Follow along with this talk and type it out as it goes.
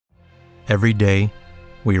Every day,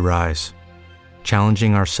 we rise,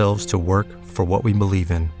 challenging ourselves to work for what we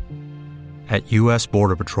believe in. At U.S.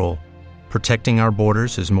 Border Patrol, protecting our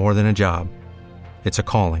borders is more than a job. It's a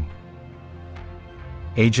calling.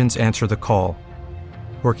 Agents answer the call,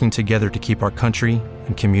 working together to keep our country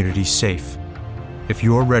and communities safe. If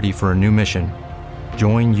you're ready for a new mission,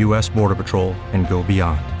 join U.S. Border Patrol and go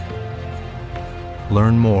beyond.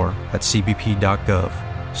 Learn more at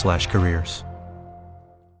cbp.gov/careers.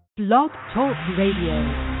 Blog Talk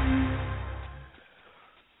Radio.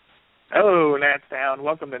 Hello, Nats Town.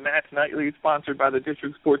 Welcome to Nats Nightly, sponsored by the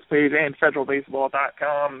District Sports Page and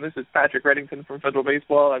FederalBaseball.com. This is Patrick Reddington from Federal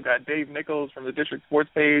Baseball. I've got Dave Nichols from the District Sports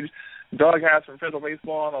Page, Doghouse from Federal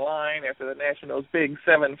Baseball on the line after the Nationals' big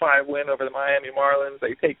 7-5 win over the Miami Marlins.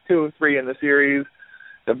 They take 2 of 3 in the series.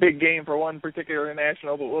 It's a big game for one particular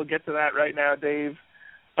National, but we'll get to that right now, Dave.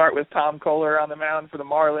 Start with Tom Koehler on the mound for the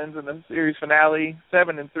Marlins in the series finale.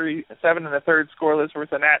 7 and 1/3 scoreless versus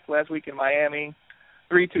the Nats last week in Miami.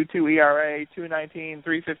 3.22 ERA, 2.19,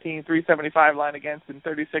 3.15, 3.75 line against in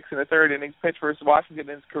 36 1/3 innings pitched versus Washington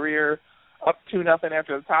in his career. Up 2-0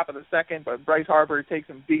 after the top of the second, but Bryce Harper takes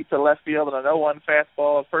him deep to left field on an 0-1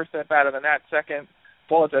 fastball. First at bat of the Nats second.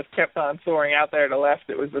 Ball just kept on soaring out there to left.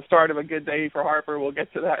 It was the start of a good day for Harper. We'll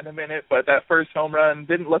get to that in a minute, but that first home run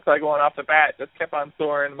didn't look like going off the bat. Just kept on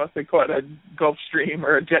soaring. Must have caught a Gulf Stream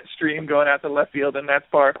or a jet stream going out to left field in Nats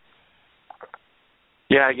Park.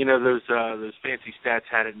 Yeah, you know, those fancy stats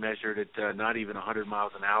had it measured at not even 100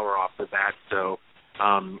 miles an hour off the bat, so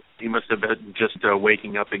he must have been just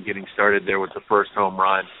waking up and getting started there with the first home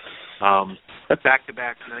run.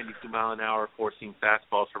 Back-to-back 92-mile-an-hour four-seam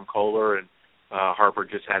fastballs from Koehler, and Harper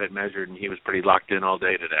just had it measured, and he was pretty locked in all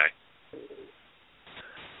day today.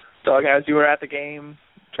 Doghouse, you were at the game.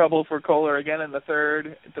 Trouble for Koehler again in the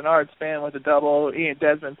third. Denard Span with a double. Ian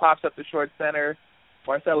Desmond pops up to short center.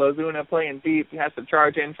 Marcell Ozuna playing deep. He has to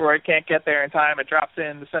charge in for it. Can't get there in time. It drops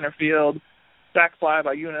in to center field. Sac fly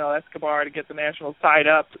by Yunel Escobar to get the Nationals tied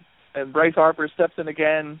up. And Bryce Harper steps in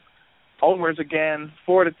again. Homers again.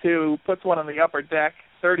 4-2. Puts one on the upper deck.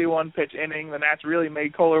 31-pitch inning. The Nats really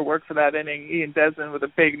made Koehler work for that inning. Ian Desmond with a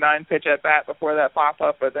big 9-pitch at-bat before that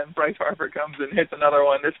pop-up. But then Bryce Harper comes and hits another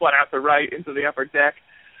one. This one out to right into the upper deck.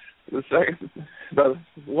 The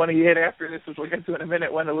one he hit after this, which we'll get to in a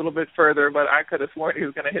minute, went a little bit further, but I could have sworn he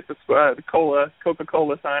was going to hit the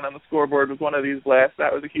Coca-Cola sign on the scoreboard with one of these blasts.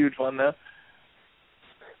 That was a huge one, though.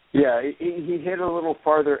 Yeah, he hit a little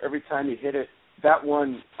farther every time he hit it. That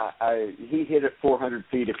one, he hit it 400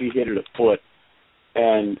 feet if he hit it a foot,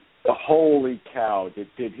 and holy cow,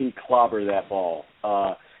 did he clobber that ball.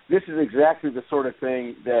 This is exactly the sort of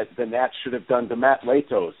thing that the Nats should have done to Matt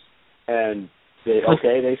Latos, and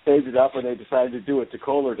they saved it up and they decided to do it to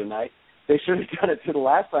Koehler tonight. They should have done it to the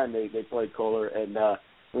last time they played Koehler and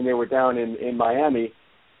when they were down in Miami.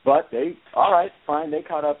 But all right, fine, they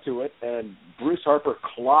caught up to it, and Bryce Harper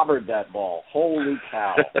clobbered that ball. Holy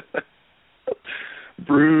cow.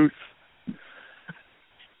 Bruce.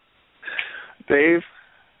 Dave,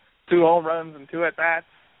 2 home runs and 2 at-bats.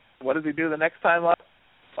 What does he do the next time up?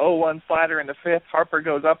 0-1 slider in the fifth. Harper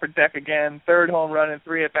goes upper deck again. 3rd home run and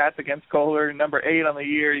 3 at-bats against Koehler. Number 8 on the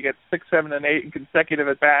year. You get 6, 7, and 8 in consecutive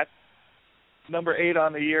at-bats. Number 8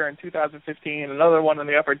 on the year in 2015. Another one on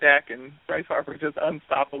the upper deck, and Bryce Harper just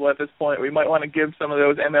unstoppable at this point. We might want to give some of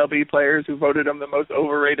those MLB players who voted him the most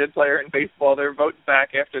overrated player in baseball their votes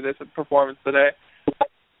back after this performance today.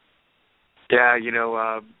 Yeah,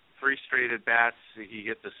 3 straight at-bats. He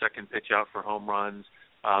hit the second pitch out for home runs.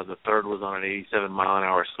 The third was on an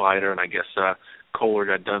 87-mile-an-hour slider, and I guess Koehler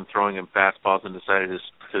got done throwing him fastballs and decided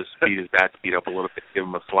to speed his bat speed up a little bit, give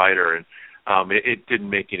him a slider, and it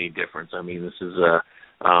didn't make any difference. I mean, this is a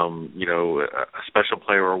special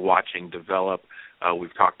player we're watching develop.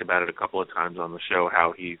 We've talked about it a couple of times on the show,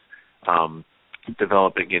 how he's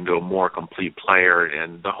developing into a more complete player,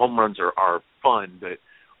 and the home runs are fun, but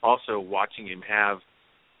also watching him have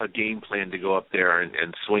a game plan to go up there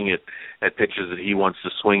and swing it at pitches that he wants to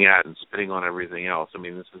swing at and spitting on everything else. I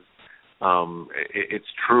mean, this is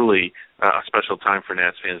it's truly a special time for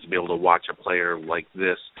Nats fans to be able to watch a player like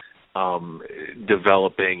this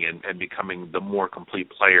developing and becoming the more complete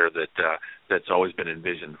player that's always been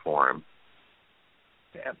envisioned for him.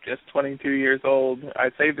 Yeah, just 22 years old. I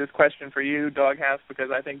saved this question for you, Doghouse, because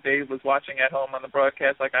I think Dave was watching at home on the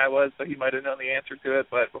broadcast like I was, so he might have known the answer to it.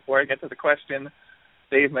 But before I get to the question,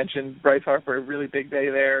 Dave mentioned Bryce Harper, a really big day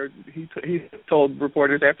there. He told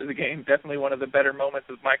reporters after the game, definitely one of the better moments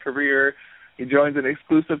of my career. He joins an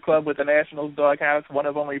exclusive club with the Nationals, Doghouse, one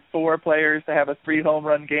of only 4 players to have a 3-home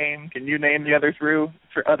run game. Can you name the other three?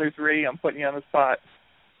 I'm putting you on the spot.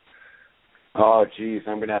 Oh, geez,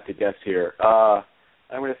 I'm going to have to guess here. I'm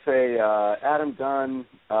going to say Adam Dunn,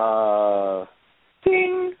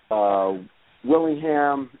 Ding!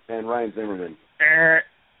 Willingham, and Ryan Zimmerman.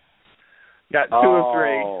 Got 2 of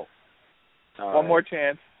 3. All One more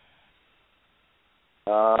chance.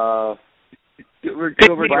 Brian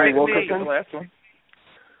Wilkerson. The last one.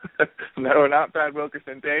 No, not Brad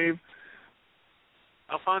Wilkerson. Dave.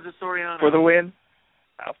 Alfonso Soriano. For the win.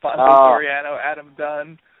 Alfonso Soriano, Adam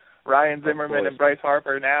Dunn, Ryan Zimmerman, and Bryce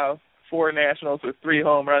Harper. Now 4 Nationals with 3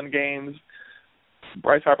 home run games.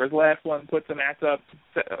 Bryce Harper's last one puts the Nats up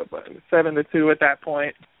 7-2 at that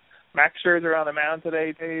point. Max Scherzer on the mound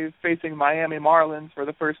today, Dave, facing Miami Marlins for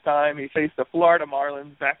the first time. He faced the Florida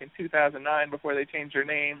Marlins back in 2009 before they changed their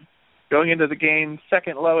name. Going into the game,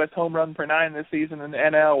 second lowest home run per 9 this season in the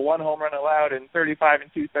NL, 1 home run allowed in 35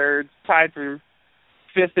 2/3, tied for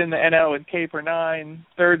 5th in the NL in K per 9,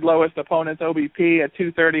 third lowest opponent's OBP at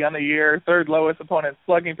 230 on the year, third lowest opponent's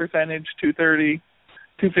slugging percentage, 258,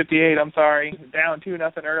 down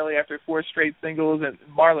 2-0 early after 4 straight singles, and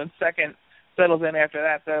Marlins second settles in after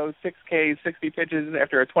that, though, 6 Ks, 60 pitches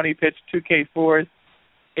after a 20-pitch, 2K fourth,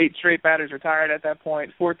 8 straight batters retired at that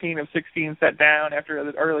point, 14 of 16 set down after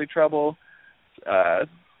the early trouble,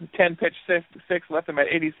 10-pitch 6 left them at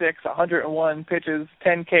 86, 101 pitches,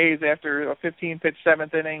 10 Ks after a 15-pitch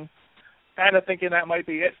 7th inning. Kind of thinking that might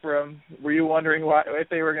be it for him. Were you wondering if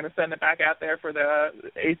they were going to send it back out there for the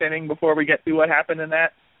 8th inning before we get to what happened in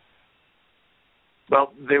that?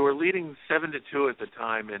 Well, they were leading 7-2 at the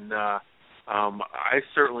time, and I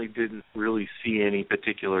certainly didn't really see any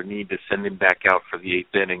particular need to send him back out for the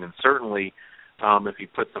 8th inning. And certainly, if he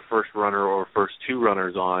put the first runner or first 2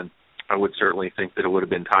 runners on, I would certainly think that it would have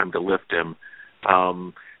been time to lift him.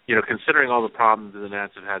 Considering all the problems that the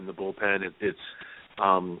Nats have had in the bullpen,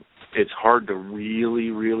 it's hard to really,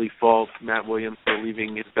 really fault Matt Williams for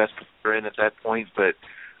leaving his best player in at that point, but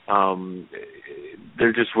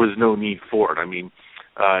there just was no need for it. I mean,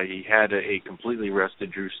 he had a completely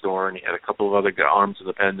rested Drew Storen. He had a couple of other arms in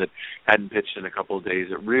the pen that hadn't pitched in a couple of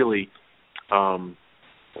days. It really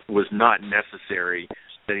was not necessary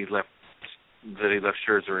that he left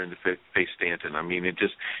Scherzer in to face Stanton. I mean,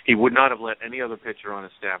 he would not have let any other pitcher on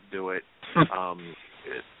his staff do it.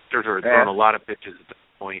 Scherzer had thrown a lot of pitches at that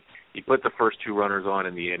point. He put the first 2 runners on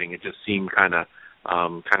in the inning. It just seemed kind of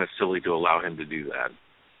silly to allow him to do that.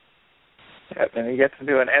 Yep, and he gets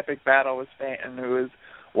into an epic battle with Stanton, who is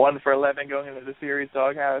 1 for 11 going into the series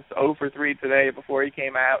doghouse, 0 for 3 today before he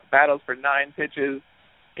came out. Battles for 9 pitches,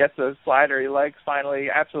 gets a slider he likes, finally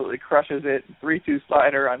absolutely crushes it. 3-2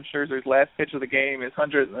 slider on Scherzer's last pitch of the game, his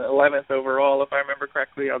 111th overall, if I remember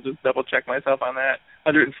correctly. I'll just double-check myself on that.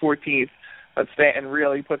 114th. But Stanton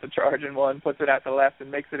really puts a charge in one, puts it out to left,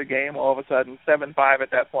 and makes it a game all of a sudden, 7-5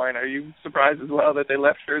 at that point. Are you surprised as well that they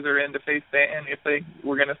left Scherzer in to face Stanton if they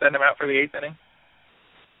were going to send him out for the 8th inning?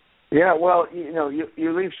 Yeah, well, you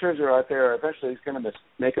leave Scherzer out there, eventually he's going to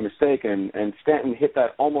make a mistake, and Stanton hit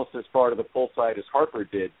that almost as far to the full side as Harper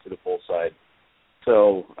did to the full side.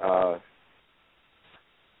 So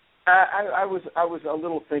I was a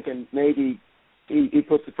little thinking maybe he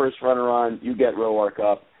puts the first runner on, you get Roark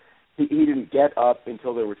up. He didn't get up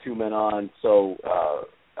until there were 2 men on, so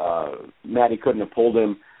Matty couldn't have pulled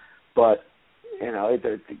him. But,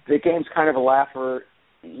 the game's kind of a laugher.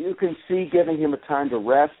 You can see giving him a time to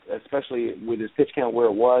rest, especially with his pitch count where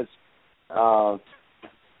it was. I'm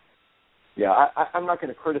not going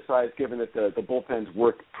to criticize given that the bullpen's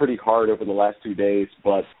worked pretty hard over the last 2 days,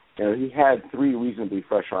 but he had 3 reasonably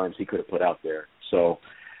fresh arms he could have put out there. So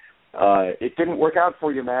it didn't work out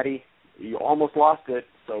for you, Matty. You almost lost it,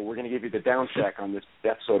 so we're going to give you the down check on this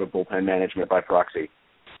episode of bullpen management by proxy.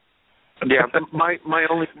 Yeah, my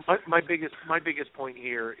biggest point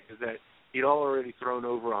here is that he'd already thrown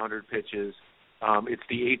over 100 pitches. It's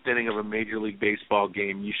the 8th inning of a Major League Baseball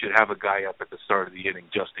game. You should have a guy up at the start of the inning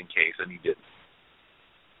just in case, and he didn't.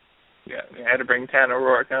 Yeah, he had to bring Tanner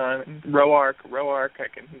Roark on. Roark, I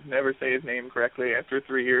can never say his name correctly after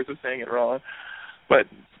 3 years of saying it wrong. But,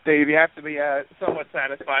 Dave, you have to be somewhat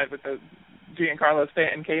satisfied with the Giancarlo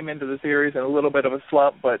Stanton came into the series in a little bit of a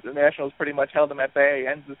slump, but the Nationals pretty much held him at bay,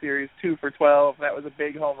 ends the series 2 for 12. That was a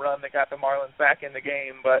big home run that got the Marlins back in the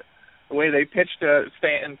game, but the way they pitched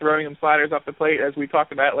Stanton, throwing him sliders off the plate, as we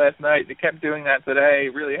talked about last night, they kept doing that today,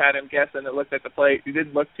 really had him guessing and looked at the plate. He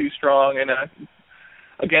didn't look too strong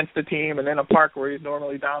against the team and in a park where he's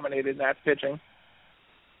normally dominated, and that's pitching.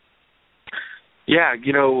 Yeah,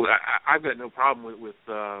 I've got no problem with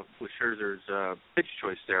Scherzer's pitch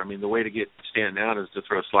choice there. I mean, the way to get Stanton out is to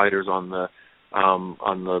throw sliders on the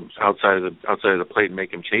outside of the plate and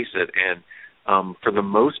make him chase it. And for the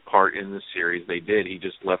most part in this series, they did. He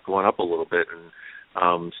just left one up a little bit,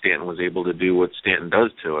 and Stanton was able to do what Stanton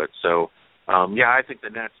does to it. So, I think the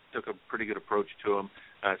Nats took a pretty good approach to him.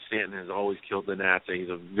 Stanton has always killed the Nats. He's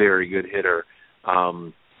a very good hitter.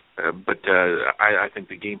 But I think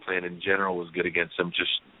the game plan in general was good against him.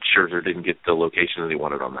 Just Scherzer didn't get the location that he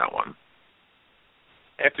wanted on that one.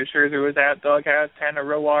 After Scherzer was out, doghouse, Tanner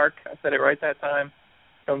Roark, I said it right that time,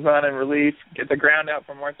 comes on in relief, gets a ground out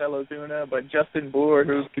from Marcell Ozuna, but Justin Bour,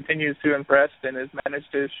 who continues to impress and has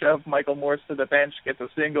managed to shove Michael Morse to the bench, gets a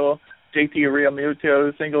single. JT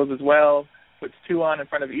Realmuto singles as well, puts 2 on in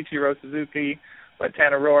front of Ichiro Suzuki. But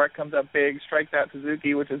Tanner Roark comes up big, strikes out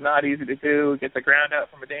Suzuki, which is not easy to do, gets a ground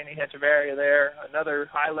out from Adeiny Hechavarria there. Another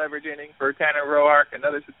high-leverage inning for Tanner Roark,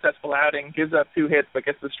 another successful outing, gives up 2 hits but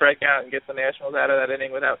gets the strikeout and gets the Nationals out of that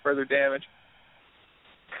inning without further damage.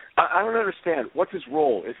 I don't understand. What's his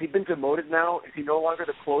role? Has he been demoted now? Is he no longer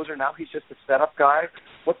the closer? Now he's just a setup guy?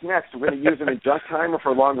 What's next? We're going to use him in junk time or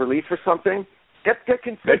for long relief or something? Get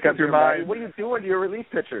consistent. Make up your mind. What are you doing to your relief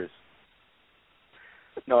pitchers?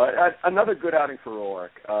 No, another good outing for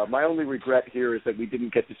Roark. My only regret here is that we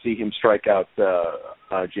didn't get to see him strike out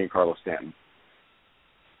Giancarlo Stanton.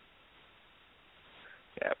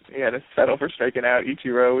 Yeah, he had to settle for striking out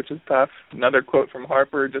Ichiro, which is tough. Another quote from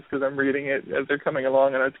Harper, just because I'm reading it as they're coming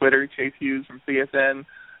along on Twitter. Chase Hughes from CSN.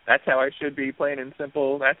 That's how I should be, plain and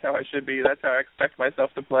simple. That's how I should be. That's how I expect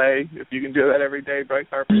myself to play. If you can do that every day, Bryce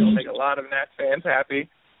Harper will make a lot of Nats fans happy.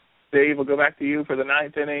 Dave, we'll go back to you for the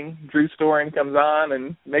 9th inning. Drew Storen comes on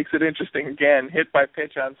and makes it interesting again. Hit by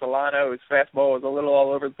pitch on Solano. His fastball was a little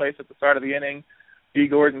all over the place at the start of the inning. G.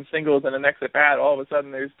 Gordon singles, and the next at bat, all of a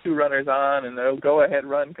sudden there's 2 runners on, and the go-ahead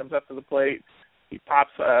run comes up to the plate. He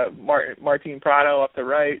pops Martin Prado up the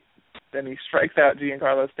right. Then he strikes out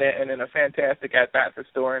Giancarlo Stanton in a fantastic at-bat for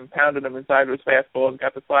Storen, pounded him inside with his fastballs,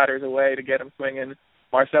 got the sliders away to get him swinging.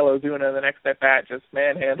 Marcell Ozuna, the next at-bat, just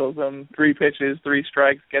manhandles him. 3 pitches, 3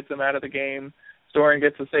 strikes, gets him out of the game. Storen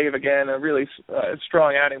gets a save again, a really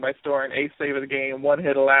strong outing by Storen, 8th save of the game, 1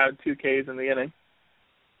 hit allowed, 2 Ks in the inning.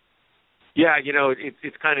 Yeah,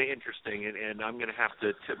 it's kind of interesting, and I'm going to have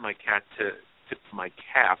to tip my cap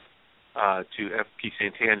to F.P.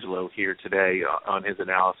 Santangelo here today on his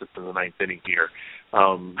analysis in the 9th inning here.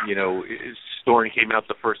 Storen came out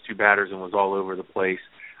the first 2 batters and was all over the place.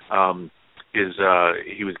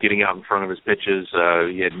 He was getting out in front of his pitches.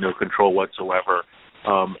 He had no control whatsoever.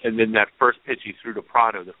 And then that first pitch he threw to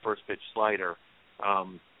Prado, the first pitch slider,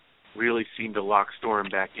 really seemed to lock Storen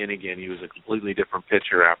back in again. He was a completely different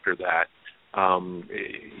pitcher after that.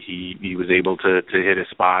 He was able to hit his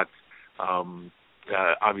spots.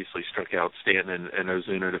 Obviously struck out Stanton and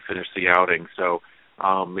Ozuna to finish the outing. So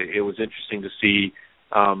it was interesting to see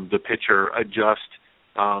the pitcher adjust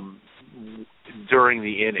during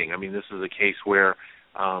the inning. I mean, this is a case where,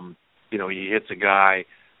 he hits a guy,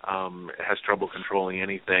 has trouble controlling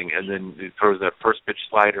anything, and then he throws that first pitch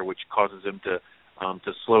slider, which causes him to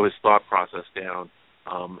slow his thought process down,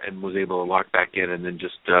 and was able to lock back in and then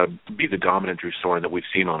just be the dominant Drew Storen that we've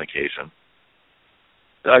seen on occasion.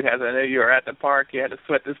 Doug, I know you were at the park. You had to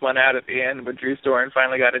sweat this one out at the end, but Drew Storen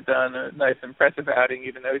finally got it done. A nice, impressive outing,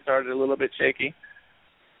 even though he started a little bit shaky.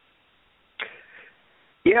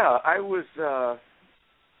 Yeah, I was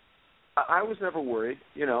never worried.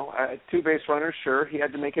 2 base runners, sure, he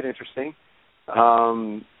had to make it interesting.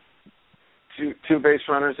 2 base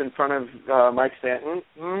runners in front of Mike Stanton.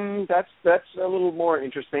 That's a little more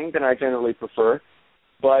interesting than I generally prefer.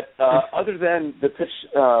 But other than the pitch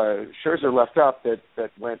Scherzer left up that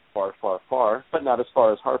went far, far, far, but not as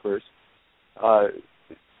far as Harper's,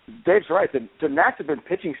 Dave's right. The Nats have been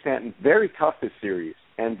pitching Stanton very tough this series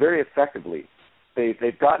and very effectively.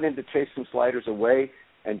 They've gotten him to chase some sliders away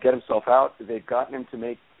and get himself out. They've gotten him to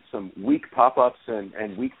make some weak pop-ups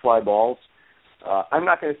and weak fly balls. I'm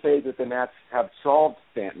not going to say that the Nats have solved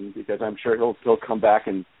Stanton because I'm sure he'll come back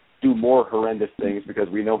and do more horrendous things because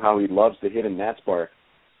we know how he loves to hit in Nats Park.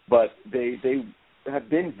 But they have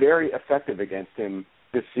been very effective against him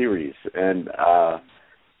this series. And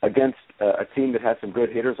against a team that has some good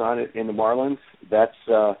hitters on it in the Marlins, that's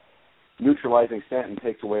neutralizing Stanton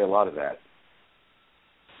takes away a lot of that.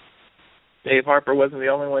 Dave Harper wasn't the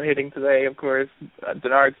only one hitting today, of course.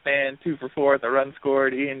 Denard Span, 2 for 4 with a run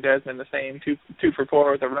scored. Ian Desmond, the same, 2 for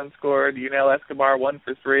 4 with a run scored. Yunel Escobar, 1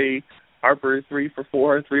 for 3. Harper, 3 for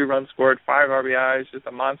 4, 3 runs scored, 5 RBIs, just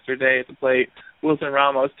a monster day at the plate. Wilson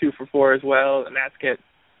Ramos, 2 for 4 as well. The Nats get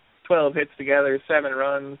 12 hits together, 7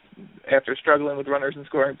 runs. After struggling with runners in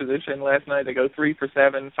scoring position last night, they go 3 for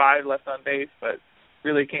 7, 5 left on base, but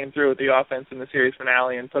really came through with the offense in the series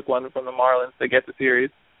finale and took one from the Marlins to get the series.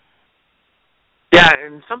 Yeah,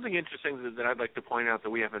 and something interesting that I'd like to point out that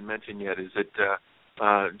we haven't mentioned yet is that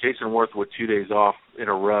Jason Worth with 2 days off in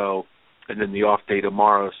a row and then the off day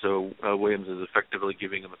tomorrow, so Williams is effectively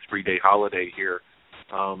giving him a 3-day holiday here.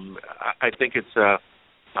 I think it's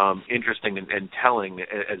interesting and telling,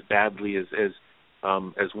 as badly as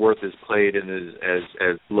Worth has played and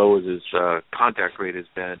as low as his contact rate has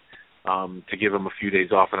been, to give him a few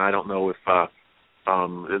days off. And I don't know if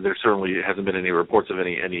there certainly hasn't been any reports of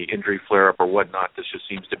any injury flare-up or whatnot. This just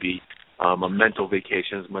seems to be a mental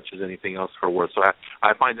vacation as much as anything else for Worth. So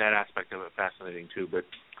I find that aspect of it fascinating too. But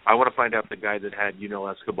I want to find out the guy that had Yunel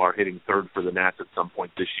Escobar hitting third for the Nats at some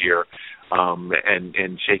point this year,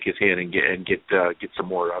 and shake his hand and get some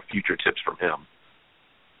more future tips from him.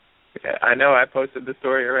 Yeah, I know I posted the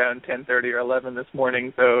story around 10:30 or 11 this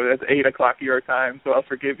morning, so that's 8 o'clock your time, so I'll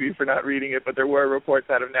forgive you for not reading it, but there were reports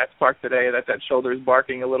out of Nats Park today that shoulder is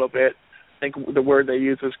barking a little bit. I think the word they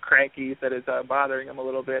used was cranky, that it's bothering him a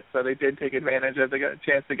little bit, so they did take advantage of it. They got a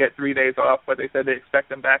chance to get 3 days off, but they said they expect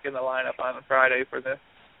him back in the lineup on Friday for the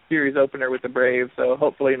series opener with the Braves, so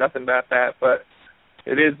hopefully nothing about that, but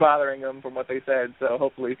it is bothering him from what they said, so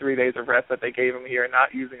hopefully 3 days of rest that they gave him here,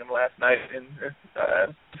 not using him last night in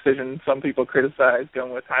decision some people criticized,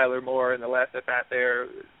 going with Tyler Moore in the last at-bat there.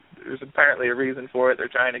 There's apparently a reason for it. They're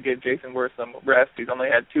trying to give Jason Worth some rest. He's only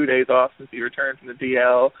had 2 days off since he returned from the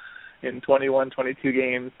DL in 21-22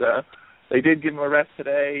 games. They did give him a rest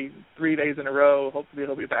today, 3 days in a row. Hopefully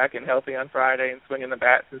he'll be back and healthy on Friday and swinging the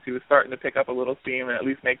bat since he was starting to pick up a little steam and at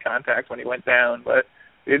least make contact when he went down, but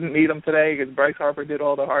they didn't need him today because Bryce Harper did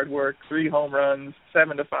all the hard work, 3 home runs,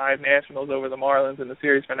 7-5 Nationals over the Marlins in the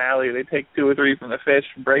series finale. They take 2 or 3 from the Fish.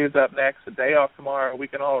 Braves up next, a day off tomorrow. We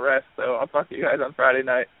can all rest, so I'll talk to you guys on Friday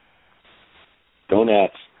night. Go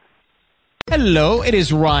Nats. Hello, it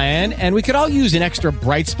is Ryan, and we could all use an extra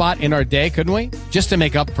bright spot in our day, couldn't we? Just to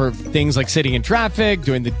make up for things like sitting in traffic,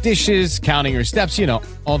 doing the dishes, counting your steps,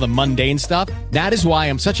 all the mundane stuff. That is why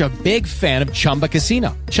I'm such a big fan of Chumba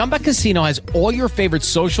Casino. Chumba Casino has all your favorite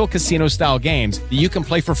social casino-style games that you can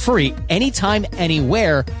play for free anytime,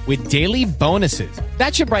 anywhere with daily bonuses.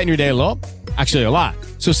 That should brighten your day a little. Actually, a lot.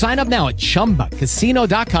 So sign up now at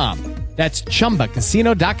ChumbaCasino.com. That's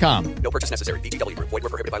ChumbaCasino.com. No purchase necessary. VGW Group. Void where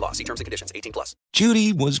prohibited by law. See terms and conditions. 18+.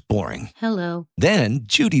 Judy was boring. Hello. Then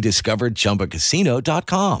Judy discovered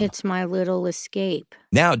ChumbaCasino.com. It's my little escape.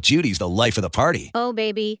 Now Judy's the life of the party. Oh,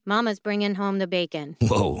 baby, mama's bringing home the bacon.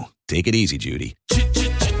 Whoa, take it easy, Judy.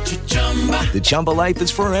 The Chumba life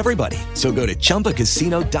is for everybody. So go to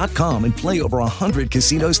ChumbaCasino.com and play over 100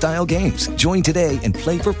 casino-style games. Join today and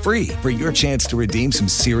play for free for your chance to redeem some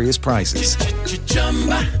serious prizes.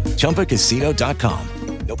 ChumbaCasino.com.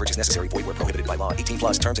 No purchase necessary. Void where prohibited by law.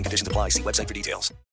 18+. Terms and conditions apply. See website for details.